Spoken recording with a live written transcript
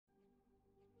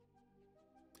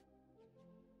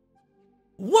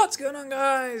What's going on,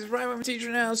 guys? Ribombees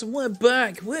teacher now, so we're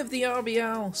back with the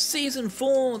RBL Season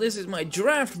 4. This is my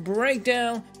draft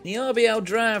breakdown. The RBL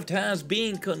draft has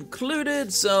been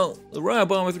concluded, so the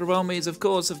Ribombees, of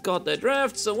course, have got their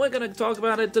draft, so we're going to talk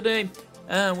about it today.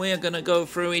 And we're going to go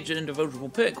through each individual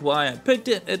pick, why I picked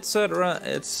it, etc,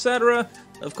 etc.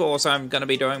 Of course, I'm going to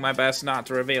be doing my best not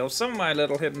to reveal some of my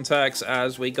little hidden tags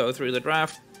as we go through the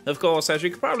draft. Of course, as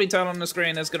you can probably tell on the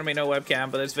screen, there's going to be no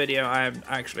webcam for this video. I'm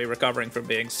actually recovering from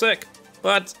being sick,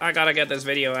 but I gotta get this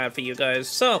video out for you guys.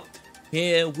 So,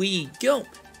 here we go.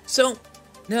 So,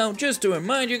 now just to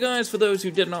remind you guys, for those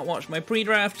who did not watch my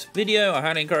pre-draft video, I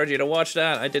highly encourage you to watch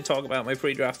that. I did talk about my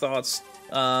pre-draft thoughts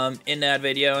in that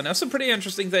video, and there's some pretty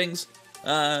interesting things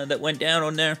that went down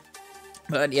on there.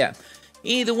 But yeah.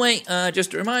 Either way,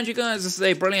 just to remind you guys, this is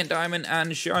a Brilliant Diamond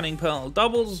and Shining Pearl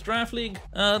doubles draft league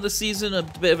this season, a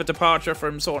bit of a departure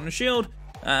from Sword and Shield.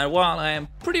 While I am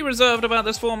pretty reserved about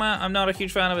this format, I'm not a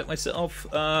huge fan of it myself.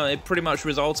 It pretty much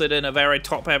resulted in a very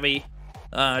top-heavy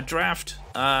draft,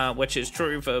 which is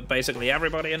true for basically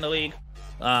everybody in the league.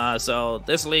 So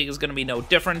this league is going to be no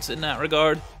different in that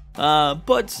regard.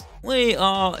 But we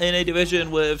are in a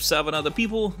division with 7 other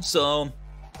people, so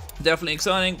definitely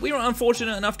exciting. We were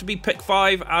unfortunate enough to be pick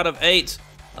 5 out of 8,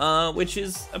 which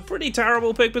is a pretty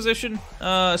terrible pick position,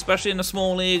 especially in a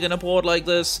small league and a board like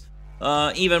this.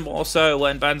 Even more so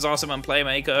when Benzossim and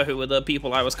Playmaker, who were the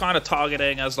people I was kind of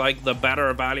targeting as like the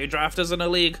better value drafters in the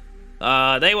league,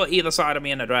 they were either side of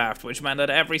me in the draft, which meant that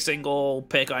every single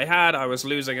pick I had, I was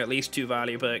losing at least 2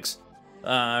 value picks,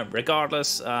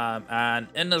 regardless. And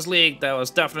in this league, there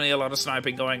was definitely a lot of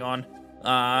sniping going on.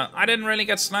 I didn't really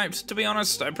get sniped, to be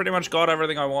honest. I pretty much got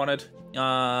everything I wanted.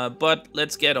 But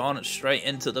let's get on straight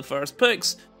into the first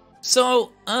picks.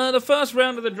 So, the first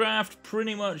round of the draft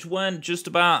pretty much went just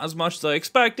about as much as I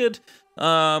expected.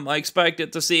 I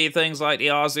expected to see things like the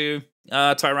Azu,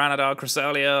 Tyrannodar,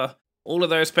 Cresselia, all of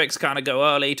those picks kind of go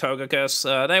early.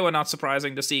 Togekiss, they were not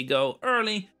surprising to see go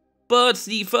early. But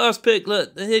the first pick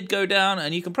that did go down,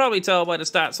 and you can probably tell by the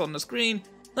stats on the screen,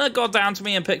 that got down to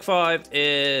me in pick 5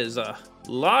 is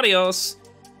Latios.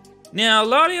 Now,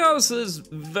 Latios is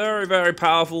very, very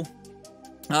powerful.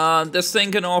 This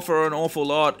thing can offer an awful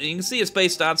lot. You can see its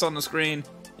base stats on the screen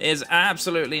is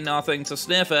absolutely nothing to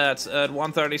sniff at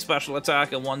 130 special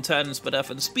attack and 110 SPDF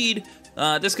and speed.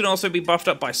 This can also be buffed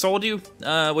up by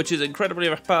Soldew, which is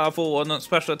incredibly powerful on the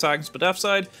special attack and SPDF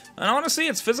side. And honestly,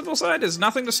 its physical side is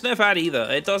nothing to sniff at either.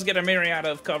 It does get a myriad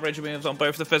of coverage moves on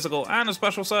both the physical and the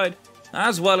special side,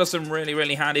 as well as some really,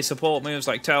 really handy support moves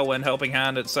like Tailwind, Helping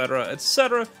Hand, etc,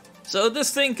 etc. So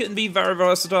this thing can be very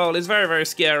versatile, it's very, very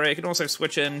scary. It can also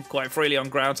switch in quite freely on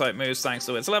ground-type moves thanks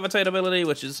to its Levitate ability,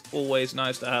 which is always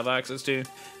nice to have access to.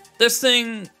 This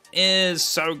thing is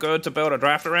so good to build a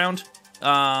draft around,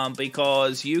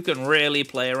 because you can really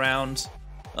play around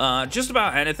just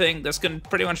about anything. This can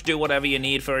pretty much do whatever you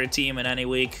need for a team in any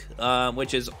week,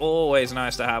 which is always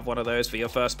nice to have one of those for your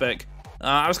first pick.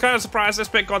 I was kind of surprised this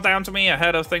pick got down to me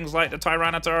ahead of things like the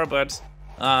Tyranitar, but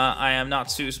I am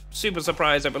not super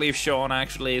surprised. I believe Sean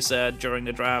actually said during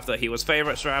the draft that he was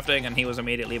favorites drafting, and he was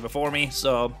immediately before me,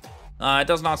 so it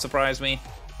does not surprise me.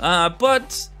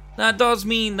 But that does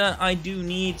mean that I do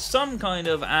need some kind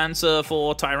of answer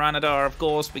for Tyranitar, of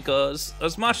course, because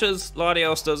as much as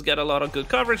Latios does get a lot of good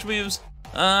coverage moves,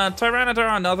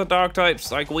 Tyranitar and other dark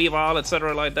types like Weavile,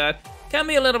 etc. like that, can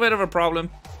be a little bit of a problem.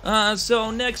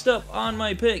 So next up on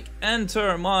my pick,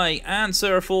 enter my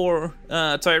answer for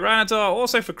Tyranitar,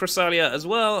 also for Cresselia as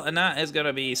well, and that is going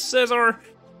to be Scizor.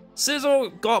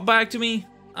 Scizor got back to me,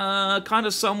 kind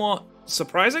of somewhat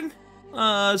surprising.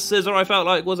 Scizor I felt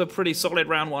like was a pretty solid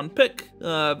round 1 pick,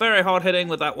 very hard hitting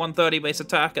with that 130 base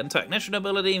attack and Technician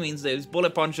ability, means those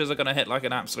bullet punches are going to hit like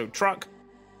an absolute truck.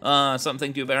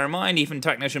 Something to bear in mind, even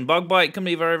Technician Bug Bite can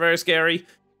be very, very scary.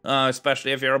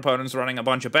 Especially if your opponent's running a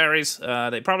bunch of berries.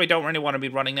 They probably don't really want to be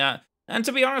running that. And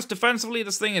to be honest, defensively,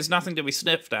 this thing is nothing to be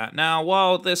sniffed at. Now,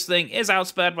 while this thing is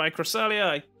outsped by Cresselia,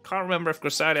 I can't remember if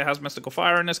Cresselia has Mystical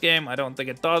Fire in this game. I don't think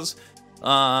it does.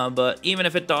 But even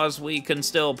if it does, we can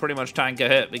still pretty much tank a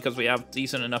hit because we have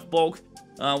decent enough bulk.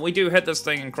 We do hit this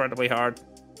thing incredibly hard,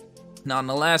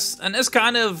 nonetheless. And this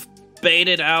kind of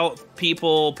baited out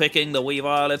people picking the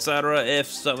Weavile, etc. If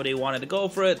somebody wanted to go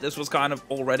for it, this was kind of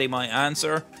already my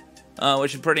answer,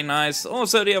 which is pretty nice.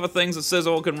 Also, the other things that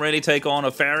Scizor can really take on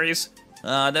are fairies.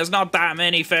 There's not that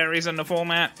many fairies in the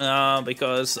format,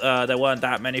 because there weren't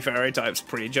that many fairy types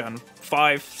pre-Gen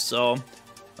 5, so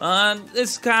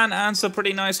this can answer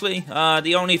pretty nicely.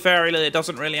 The only fairy that it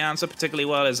doesn't really answer particularly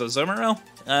well is Azumarill,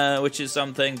 which is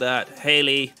something that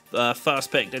Haley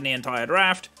first picked in the entire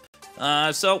draft.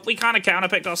 So we kind of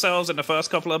counterpicked ourselves in the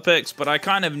first couple of picks, but I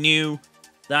kind of knew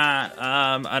that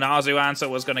an Azu answer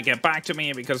was going to get back to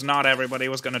me because not everybody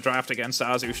was going to draft against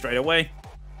Azu straight away.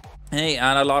 Hey,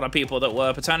 and a lot of people that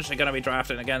were potentially going to be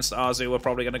drafting against Azu were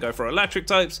probably going to go for electric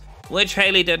types, which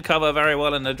Haley did cover very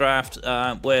well in the draft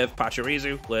with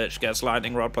Pachirisu, which gets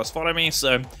Lightning Rod plus Follow Me,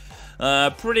 so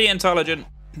pretty intelligent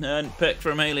pick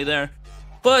from Haley there.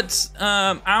 But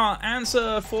our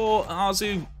answer for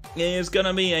Azu is going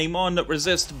to be a mon that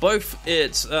resists both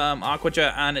its Aqua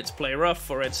Jet and its Play Rough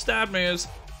for its stab moves.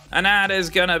 And that is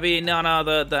going to be none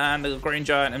other than the Green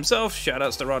Giant himself.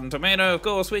 Shoutouts to Rotten Tomato. Of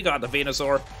course, we got the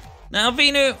Venusaur. Now,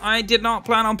 Venu, I did not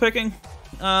plan on picking.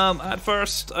 At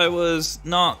first, I was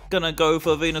not going to go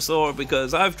for Venusaur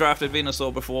because I've drafted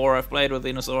Venusaur before. I've played with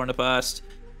Venusaur in the past.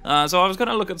 So I was going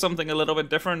to look at something a little bit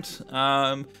different.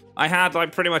 I had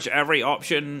like pretty much every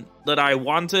option that I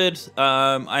wanted.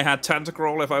 I had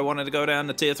Tentacruel if I wanted to go down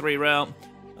the tier 3 route.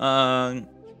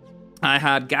 I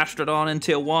had Gastrodon in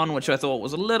tier 1, which I thought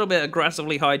was a little bit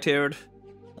aggressively high-tiered.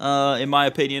 In my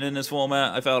opinion, in this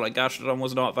format, I felt like Gastrodon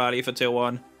was not value for tier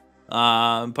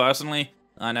 1. Personally,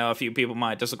 I know a few people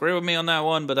might disagree with me on that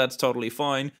one, but that's totally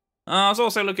fine. I was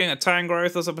also looking at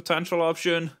Tangrowth as a potential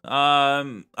option.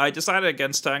 I decided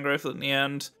against Tangrowth in the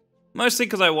end, mostly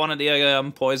because I wanted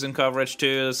the poison coverage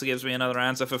too. This gives me another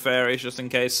answer for fairies, just in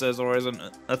case Scizor isn't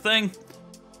a thing.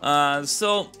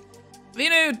 So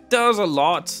Venu does a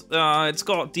lot. It's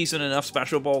got decent enough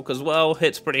special bulk as well.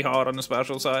 Hits pretty hard on the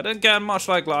special side. Again, much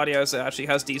like Gladios, it actually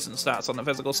has decent stats on the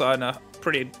physical side and a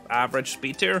pretty average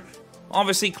speed tier.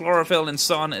 Obviously, Chlorophyll in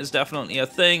Sun is definitely a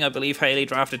thing. I believe Haley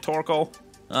drafted Torkoal,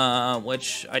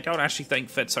 which I don't actually think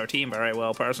fits our team very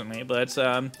well personally. But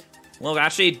we'll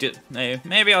actually do.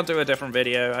 Maybe I'll do a different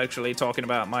video actually talking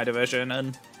about my division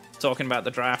and talking about the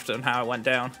draft and how it went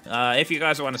down. If you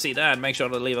guys want to see that, make sure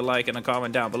to leave a like and a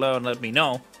comment down below and let me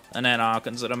know, and then I'll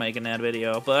consider making that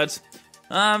video. But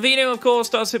Venu, of course,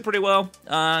 does hit pretty well.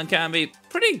 Can be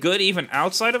pretty good even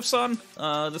outside of Sun.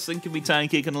 This thing can be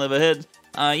tanky, can live a hit.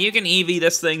 You can EV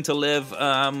this thing to live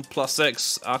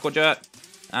 +6 Aqua Jet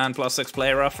and +6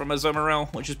 Play Rough from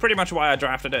Azumarill, which is pretty much why I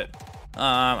drafted it.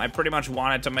 I pretty much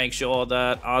wanted to make sure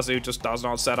that Azu just does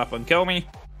not set up and kill me.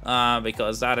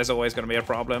 Because that is always going to be a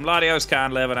problem. Latios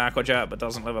can live an Aqua Jet, but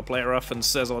doesn't live a Play Rough, and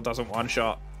Scizor doesn't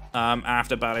one-shot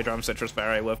after Belly Drum Citrus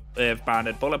Berry with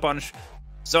Banded Bullet Punch.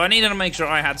 So I needed to make sure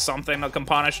I had something that can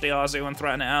punish the Azu and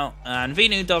threaten it out, and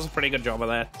Venu does a pretty good job of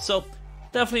that. So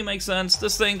definitely makes sense.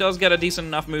 This thing does get a decent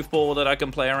enough move pool that I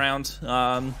can play around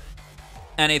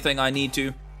anything I need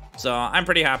to. So I'm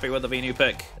pretty happy with the Venu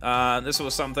pick. This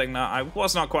was something that I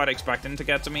was not quite expecting to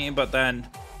get to me, but then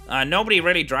nobody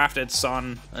really drafted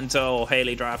Sun until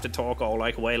Haley drafted Torkoal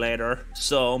like way later,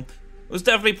 so it was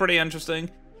definitely pretty interesting.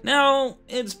 Now,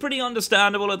 it's pretty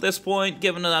understandable at this point,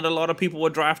 given that a lot of people were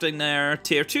drafting their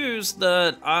tier 2s,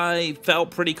 that I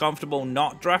felt pretty comfortable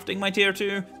not drafting my tier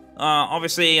 2.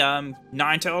 Obviously,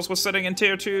 Ninetales was sitting in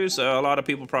tier 2, so a lot of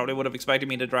people probably would have expected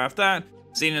me to draft that.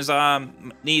 Seeing as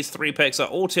these 3 picks are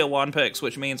all tier 1 picks,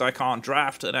 which means I can't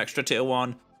draft an extra tier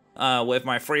 1. With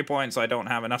my free points, I don't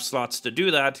have enough slots to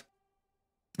do that.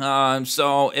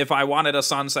 So if I wanted a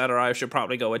Sunsetter, I should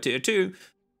probably go with tier 2.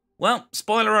 Well,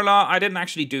 spoiler alert, I didn't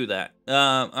actually do that.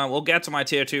 We'll get to my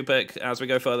tier 2 pick as we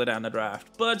go further down the draft.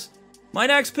 But my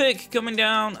next pick coming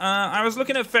down, I was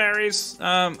looking at fairies.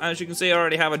 As you can see, I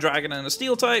already have a dragon and a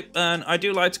steel type, and I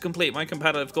do like to complete my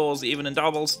competitive calls even in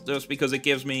doubles, just because it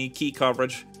gives me key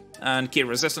coverage and key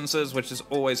resistances, which is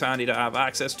always handy to have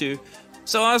access to.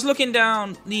 So I was looking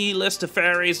down the list of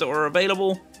fairies that were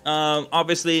available.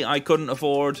 Obviously, I couldn't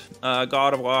afford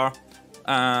Gardevoir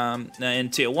in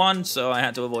tier 1, so I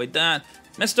had to avoid that.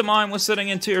 Mr. Mime was sitting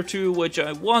in tier 2, which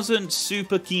I wasn't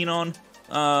super keen on.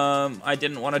 I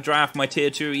didn't want to draft my tier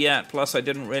 2 yet, plus I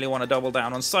didn't really want to double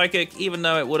down on Psychic, even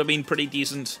though it would have been pretty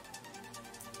decent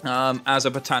as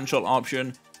a potential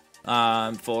option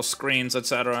for screens,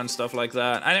 etc. and stuff like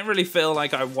that. I didn't really feel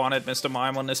like I wanted Mr.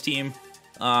 Mime on this team.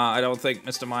 I don't think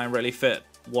Mr. Mime really fit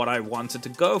what I wanted to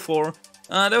go for.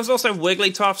 There was also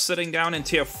Wigglytuff sitting down in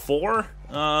tier 4,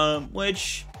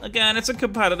 which, again, it's a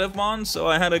competitive mon, so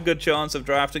I had a good chance of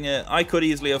drafting it. I could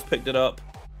easily have picked it up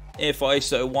if I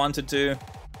so wanted to.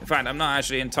 In fact, I'm not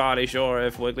actually entirely sure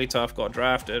if Wigglytuff got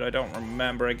drafted. I don't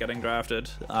remember it getting drafted.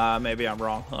 Maybe I'm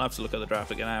wrong. I'll have to look at the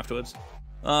draft again afterwards.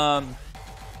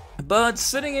 But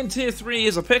sitting in tier 3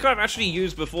 is a pick I've actually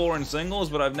used before in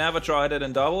singles, but I've never tried it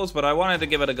in doubles, but I wanted to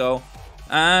give it a go.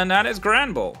 And that is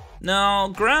Granbull. Now,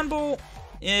 Granbull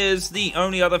is the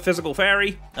only other physical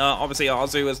fairy. Obviously,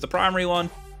 Azu is the primary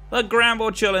one, but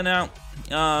Granbull chilling out.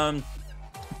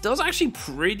 does actually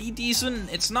pretty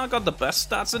decent. It's not got the best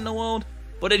stats in the world,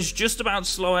 but it's just about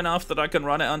slow enough that I can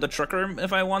run it under Trickery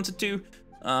if I wanted to.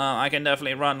 I can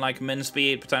definitely run like min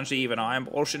speed, potentially even Iron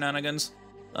Ball shenanigans,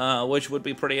 which would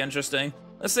be pretty interesting.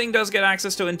 This thing does get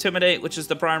access to Intimidate, which is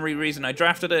the primary reason I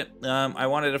drafted it. I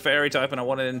wanted a Fairy type and I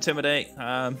wanted Intimidate.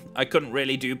 I couldn't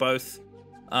really do both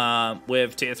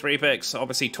with tier 3 picks.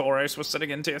 Obviously Tauros was sitting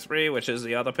in tier 3, which is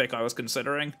the other pick I was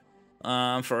considering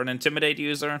for an Intimidate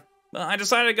user. But I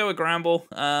decided to go with Gramble.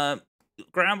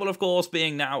 Gramble, of course,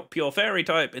 being now pure Fairy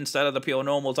type instead of the pure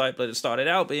normal type that it started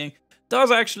out being, does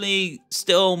actually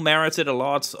still merit it a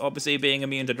lot. Obviously, being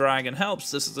immune to Dragon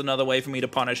helps. This is another way for me to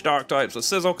punish Dark types that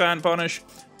Sizzle can punish,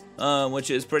 which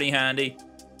is pretty handy.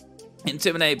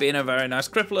 Intimidate being a very nice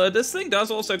crippler. This thing does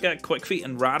also get Quick Feet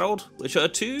and Rattled, which are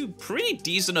two pretty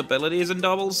decent abilities in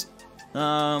doubles.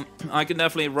 I can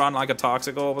definitely run like a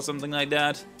Toxic Orb or something like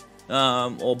that,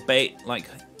 or bait like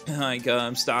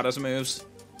status moves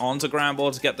onto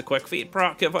Gramble to get the Quick Feet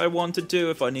proc if I wanted to,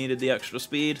 if I needed the extra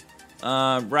speed.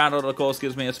 Rattled, of course,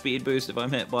 gives me a speed boost if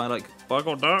I'm hit by, like, Bug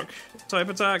or Dark type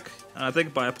attack. And I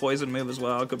think by a poison move as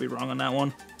well. I could be wrong on that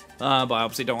one. But I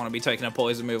obviously don't want to be taking a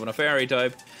poison move on a Fairy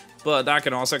type. But that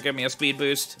can also give me a speed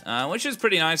boost, which is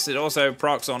pretty nice. It also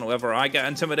procs on whoever I get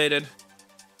intimidated,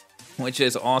 which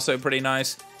is also pretty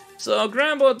nice. So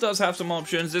Gramble does have some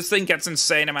options. This thing gets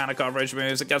insane amount of coverage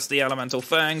moves. It gets the Elemental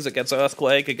Fangs, it gets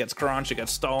Earthquake, it gets Crunch, it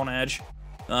gets Stone Edge.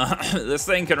 This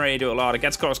thing can really do a lot. It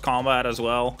gets Close Combat as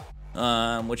well,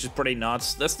 which is pretty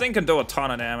nuts. This thing can do a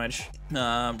ton of damage,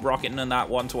 rocketing in that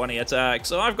 120 attack.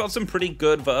 So I've got some pretty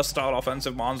good versatile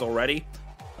offensive mons already.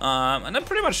 And that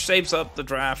pretty much shapes up the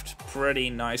draft pretty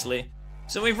nicely.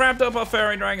 So we've wrapped up our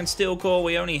Fairy Dragon Steel Core.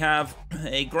 We only have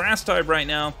a Grass type right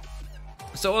now.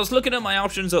 So I was looking at my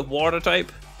options of Water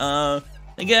type.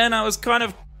 Again, I was kind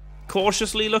of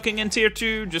cautiously looking in tier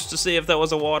 2 just to see if there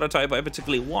was a Water type I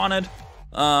particularly wanted.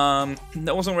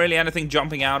 There wasn't really anything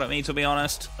jumping out at me, to be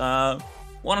honest. One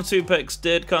or two picks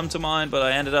did come to mind, but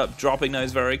I ended up dropping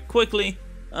those very quickly.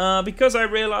 Because I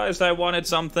realized I wanted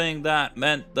something that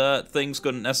meant that things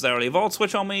couldn't necessarily Volt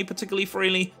Switch on me particularly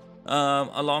freely,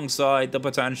 alongside the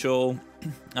potential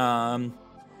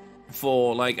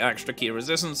for like extra key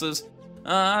resistances.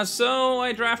 So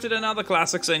I drafted another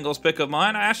classic singles pick of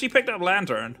mine. I actually picked up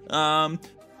Lantern.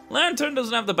 Lantern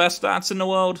doesn't have the best stats in the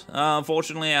world,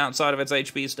 unfortunately, outside of its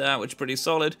HP stat, which is pretty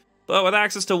solid. But with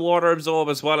access to Water Absorb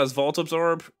as well as Volt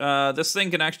Absorb, this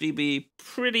thing can actually be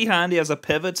pretty handy as a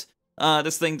pivot.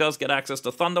 This thing does get access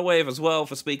to Thunder Wave as well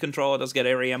for speed control. It does get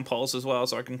Airy Impulse as well,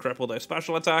 so I can cripple those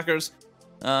special attackers,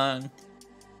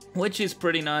 which is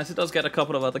pretty nice. It does get a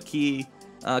couple of other key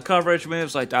coverage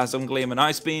moves like Dazzling Gleam and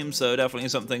Ice Beam, so definitely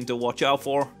something to watch out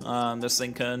for. This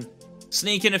thing can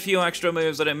sneak in a few extra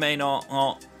moves that it may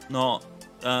not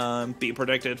be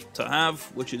predicted to have,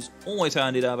 which is always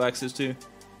handy to have access to.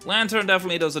 Lantern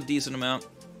definitely does a decent amount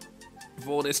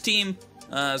for this team,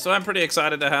 so I'm pretty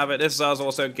excited to have it. This does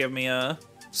also give me a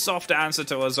soft answer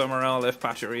to a Azumarill if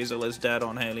Pachirisu is dead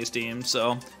on Haley's team,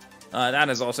 so that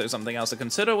is also something else to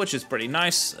consider, which is pretty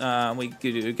nice. We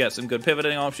do get some good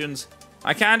pivoting options.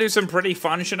 I can do some pretty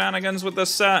fun shenanigans with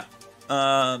this set.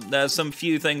 There's some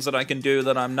few things that I can do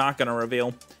that I'm not going to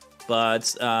reveal,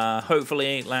 but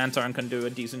hopefully Lantern can do a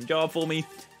decent job for me.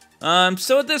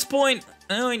 So at this point,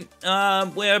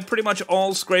 we're pretty much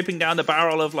all scraping down the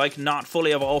barrel of like not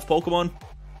fully evolved Pokemon.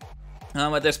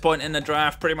 At this point in the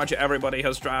draft, pretty much everybody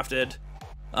has drafted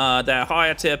their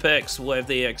higher tier picks, with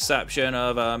the exception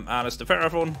of Alice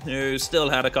DeFerrafon, who still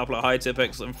had a couple of high tier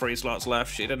picks and 3 slots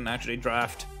left. She didn't actually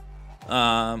draft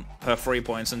her 3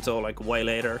 points until like way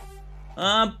later.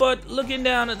 But looking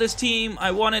down at this team,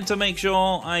 I wanted to make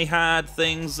sure I had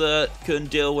things that can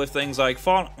deal with things like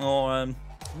fault or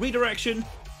redirection,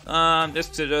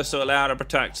 just to allow to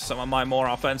protect some of my more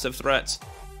offensive threats.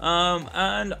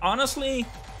 And honestly,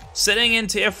 sitting in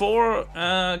tier 4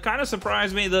 kind of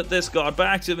surprised me that this got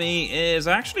back to me is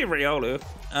actually Riolu.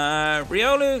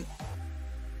 Riolu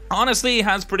honestly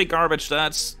has pretty garbage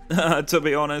stats, to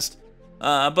be honest.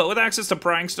 But with access to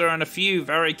Prankster and a few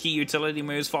very key utility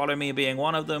moves, Follow Me being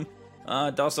one of them,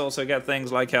 does also get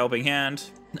things like Helping Hand.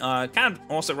 Can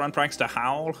also run Prankster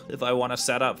Howl if I want to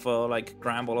set up for like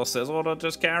Gramble or Sizzle to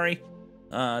just carry.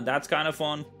 That's kind of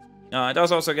fun. It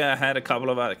does also get ahead a couple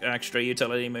of extra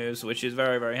utility moves, which is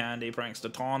very, very handy.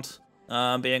 Prankster Taunt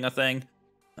being a thing.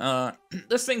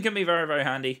 This thing can be very, very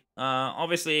handy.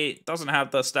 Obviously, it doesn't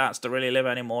have the stats to really live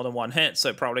any more than one hit,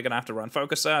 so probably going to have to run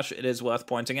Focus Sash. It is worth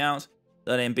pointing out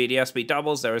that in BDSP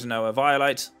doubles, there is no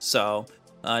Violite, so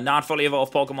not fully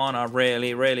evolved Pokemon are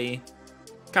really, really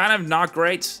kind of not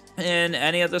great in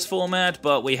any of this format,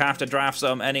 but we have to draft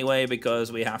some anyway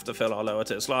because we have to fill our lower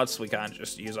tier slots. We can't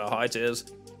just use our high tiers.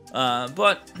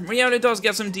 But Rione does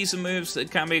get some decent moves.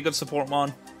 It can be a good support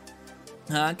mon.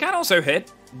 Can also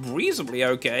hit reasonably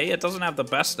okay. It doesn't have the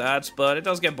best stats, but it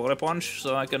does get bullet punch,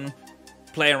 so I can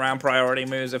play around priority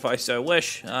moves if I so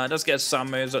wish. It does get some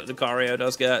moves that Lucario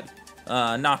does get.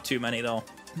 Not too many though.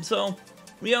 So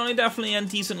Rione definitely a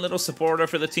decent little supporter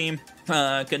for the team.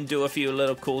 Can do a few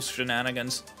little cool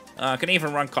shenanigans. Can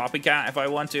even run Copycat if I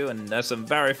want to, and there's some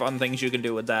very fun things you can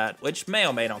do with that, which may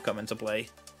or may not come into play.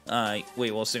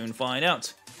 We will soon find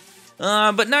out.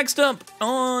 But next up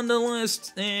on the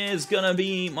list is gonna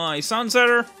be my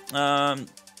Sunsetter.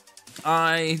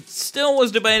 I still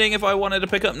was debating if I wanted to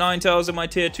pick up Ninetales in my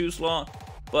tier 2 slot,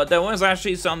 but there was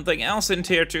actually something else in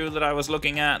tier 2 that I was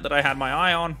looking at that I had my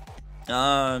eye on.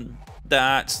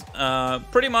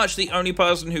 Pretty much the only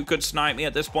person who could snipe me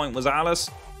at this point was Alice.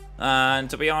 And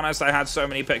to be honest, I had so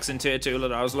many picks in tier 2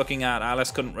 that I was looking at.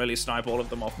 Alice couldn't really snipe all of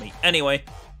them off me anyway.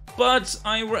 But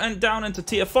I went down into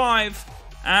tier 5,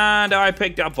 and I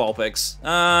picked up Vulpix.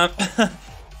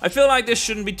 I feel like this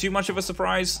shouldn't be too much of a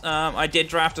surprise. I did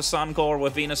draft a Sun core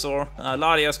with Venusaur.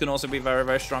 Latios can also be very,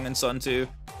 very strong in Sun too.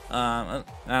 And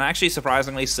actually,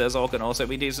 surprisingly, Scizor can also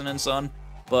be decent in Sun,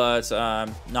 but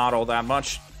not all that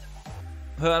much.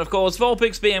 But of course,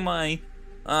 Vulpix being my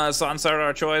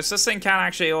Sunsetter choice, this thing can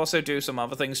actually also do some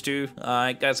other things too.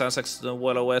 It gets access to the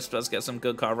Will-O-Wisp, does get some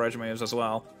good coverage moves as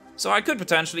well. So I could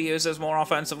potentially use this more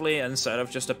offensively instead of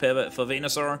just a pivot for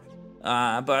Venusaur.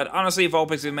 But honestly,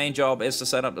 Vulpix's main job is to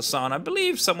set up the Sun. I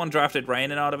believe someone drafted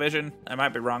Rain in our division. I might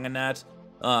be wrong in that.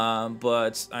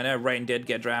 But I know Rain did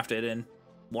get drafted in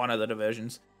one of the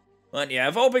divisions. But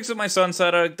yeah, Vulpix is my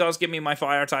Sunsetter. Does give me my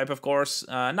Fire type, of course.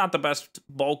 Not the best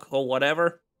bulk or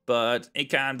whatever, but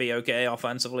it can be okay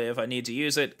offensively if I need to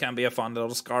use it. Can be a fun little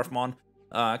Scarfmon.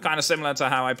 Kind of similar to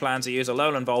how I plan to use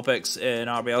Alolan Vulpix in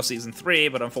RBL Season 3,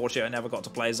 but unfortunately I never got to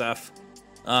play Zeph.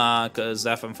 Because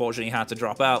Zeph unfortunately had to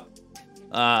drop out.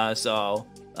 Kind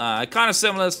of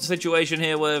similar situation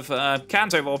here with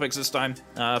Kanto Vulpix this time.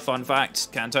 Fun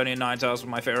fact, Cantonian Ninetales was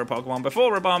my favorite Pokemon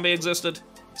before Ribombees existed,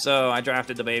 so I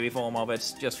drafted the baby form of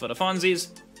it just for the funsies.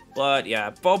 But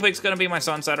yeah, Vulpix gonna be my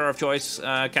Sunsetter of choice.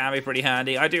 Can be pretty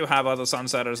handy. I do have other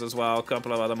Sunsetters as well. A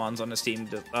couple of other mons on this team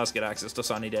that does get access to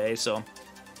Sunny Days, so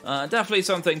definitely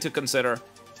something to consider.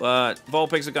 But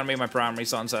Vulpix are gonna be my primary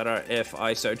Sunsetter if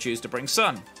I so choose to bring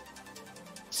Sun.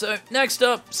 So next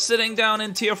up, sitting down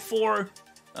in tier 4,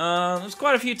 there's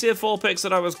quite a few tier 4 picks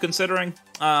that I was considering.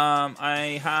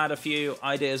 I had a few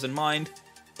ideas in mind,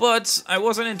 but I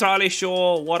wasn't entirely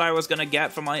sure what I was gonna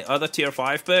get for my other tier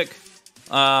 5 pick.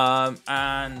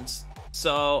 And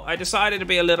so I decided to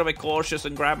be a little bit cautious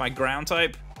and grab my ground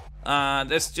type.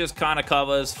 This just kind of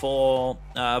covers for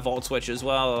Volt Switch as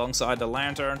well alongside the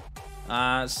Lantern.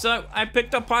 So I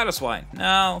picked up Piloswine.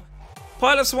 Now,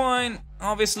 Piloswine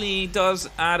obviously does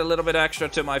add a little bit extra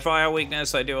to my fire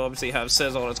weakness. I do obviously have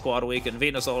Scizor that's quad weak and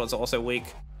Venusaur that's also weak.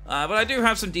 But I do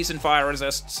have some decent fire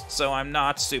resists, so I'm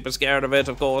not super scared of it,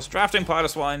 of course. Drafting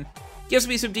Piloswine gives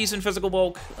me some decent physical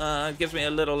bulk, gives me a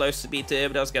little low speed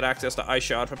tip, does get access to Ice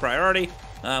Shard for priority,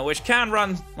 which can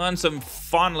run some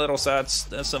fun little sets.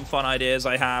 There's some fun ideas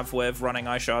I have with running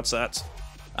Ice Shard sets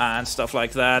and stuff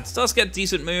like that. It does get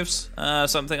decent moves,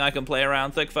 something I can play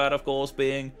around. Thick Fat, of course,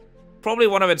 being probably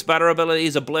one of its better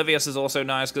abilities. Oblivious is also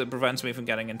nice because it prevents me from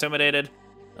getting intimidated.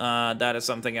 That is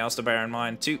something else to bear in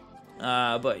mind too.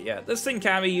 But yeah, this thing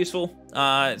can be useful.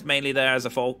 It's mainly there as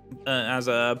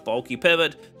a bulky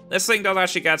pivot. This thing does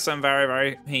actually get some very,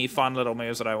 very fun little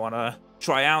moves that I want to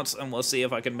try out, and we'll see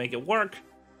if I can make it work.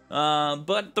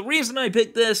 But the reason I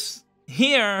picked this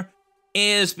here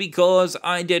is because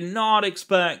I did not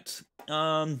expect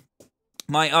my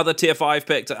other tier 5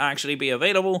 pick to actually be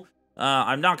available.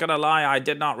 I'm not gonna lie, I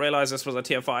did not realize this was a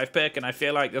tier 5 pick, and I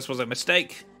feel like this was a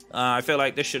mistake. I feel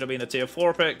like this should have been a tier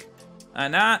 4 pick,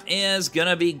 and that is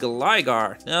gonna be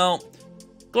Gligar. Now,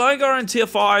 Gligar in tier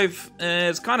 5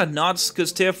 is kind of nuts,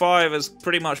 because tier 5 is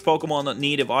pretty much Pokemon that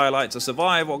need Eviolite to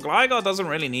survive. Well, Gligar doesn't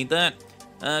really need that.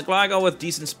 Gligar with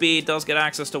decent speed does get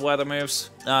access to weather moves,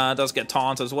 does get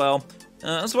Taunt as well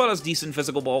as decent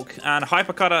physical bulk. And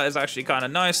Hyper Cutter is actually kind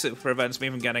of nice. It prevents me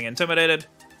from getting intimidated,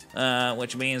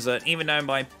 which means that even though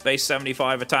my base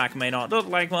 75 attack may not look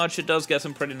like much, it does get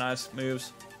some pretty nice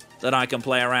moves that I can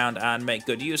play around and make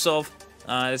good use of.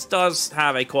 This does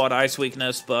have a quad ice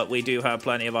weakness, but we do have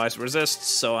plenty of ice resists,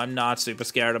 so I'm not super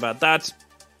scared about that.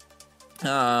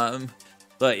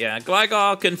 But yeah,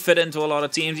 Gligar can fit into a lot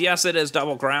of teams. Yes, it is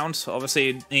double ground.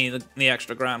 Obviously, the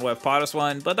extra ground with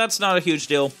Piloswine, but that's not a huge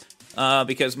deal.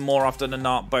 because more often than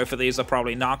not, both of these are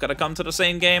probably not going to come to the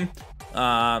same game. There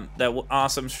are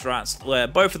some strats where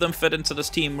both of them fit into this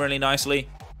team really nicely,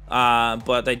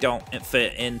 but they don't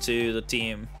fit into the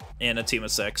team in a team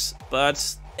of 6.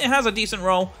 But it has a decent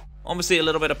role. Obviously, a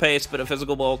little bit of pace, bit of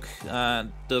physical bulk,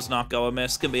 does not go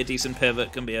amiss. Can be a decent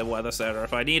pivot, can be a weather setter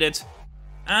if I need it.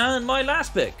 And my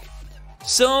last pick.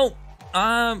 So,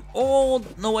 all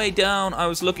the way down, I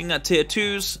was looking at tier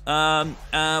 2s.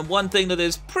 One thing that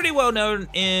is pretty well known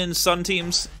in Sun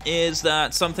teams is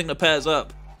that something that pairs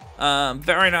up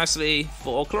very nicely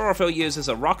for Chlorophyll use is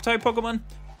a Rock-type Pokemon.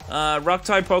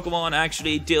 Rock-type Pokemon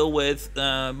actually deal with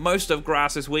most of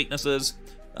Grass's weaknesses,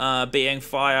 being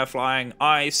fire, flying,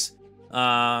 ice.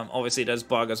 Obviously there's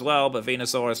bug as well, but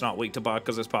Venusaur is not weak to bug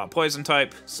because it's part poison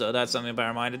type, so that's something to bear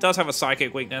in mind. It does have a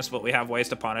psychic weakness, but we have ways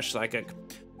to punish psychic,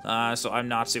 so I'm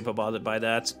not super bothered by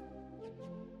that.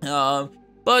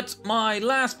 But my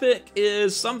last pick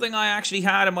is something I actually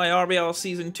had in my RBL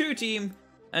Season 2 team,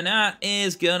 and that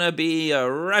is gonna be a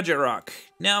Regirock.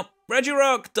 Now,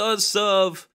 Regirock does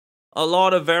serve a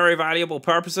lot of very valuable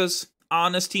purposes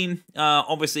on this team,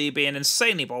 obviously being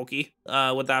insanely bulky,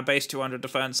 with that base 200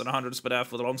 defense and 100 speed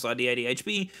F with alongside the 80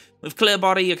 HP. With Clear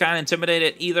Body, you can't intimidate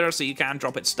it either, so you can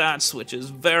drop its stats, which is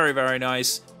very, very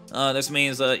nice. This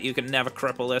means that you can never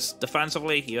cripple this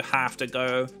defensively. You have to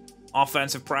go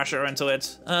offensive pressure into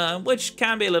it, which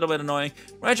can be a little bit annoying.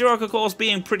 Regirock, of course,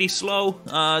 being pretty slow,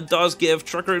 does give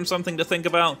Trick Room something to think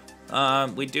about.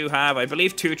 We do have, I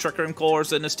believe, 2 Trick Room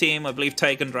cores in this team. I believe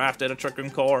Taken drafted a Trick Room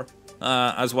core,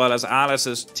 as well as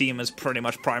Alice's team is pretty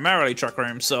much primarily Trick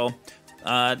Room, so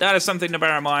that is something to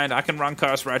bear in mind. I can run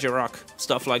Curse Regirock,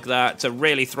 stuff like that, to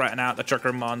really threaten out the Trick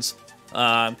Room mons.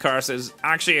 Curse is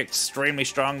actually extremely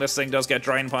strong. This thing does get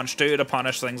Drain Punch too to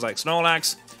punish things like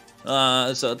Snorlax,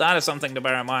 so that is something to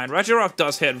bear in mind. Regirock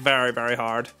does hit very, very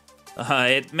hard.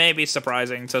 It may be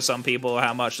surprising to some people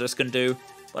how much this can do,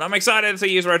 but I'm excited to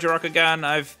use Regirock again.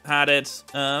 I've had it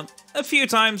a few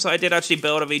times. I did actually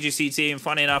build a VGC team,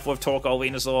 funny enough, with Torkoal,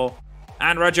 Venusaur,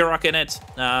 and Regirock in it.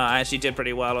 I actually did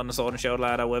pretty well on the Sword and Shield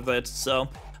ladder with it, so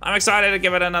I'm excited to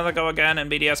give it another go again in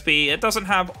BDSP. It doesn't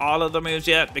have all of the moves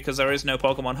yet because there is no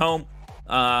Pokemon Home.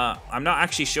 I'm not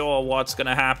actually sure what's going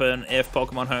to happen if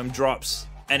Pokemon Home drops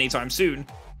anytime soon,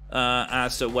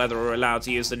 as to whether we're allowed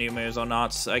to use the new moves or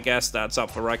not. I guess that's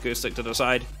up for Rhycoustic to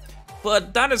decide.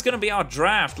 But that is going to be our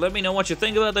draft. Let me know what you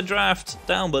think about the draft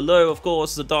down below. Of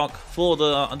course, the doc for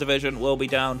the division will be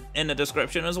down in the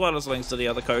description, as well as links to the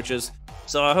other coaches.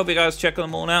 So I hope you guys check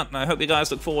them all out, and I hope you guys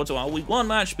look forward to our Week 1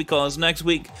 match, because next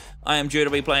week I am due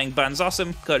to be playing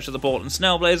Banzosim, coach of the Portland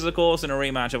Snailblazers, of course, in a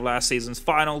rematch of last season's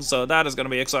finals. So that is going to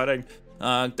be exciting.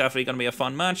 Definitely going to be a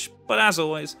fun match. But as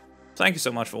always, thank you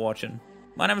so much for watching.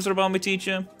 My name is Ribombee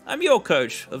Teacher. I'm your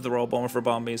coach of the Royal Bournemouth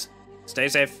Ribombees. Stay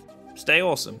safe, stay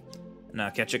awesome, and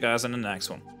I'll catch you guys in the next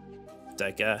one.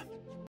 Take care.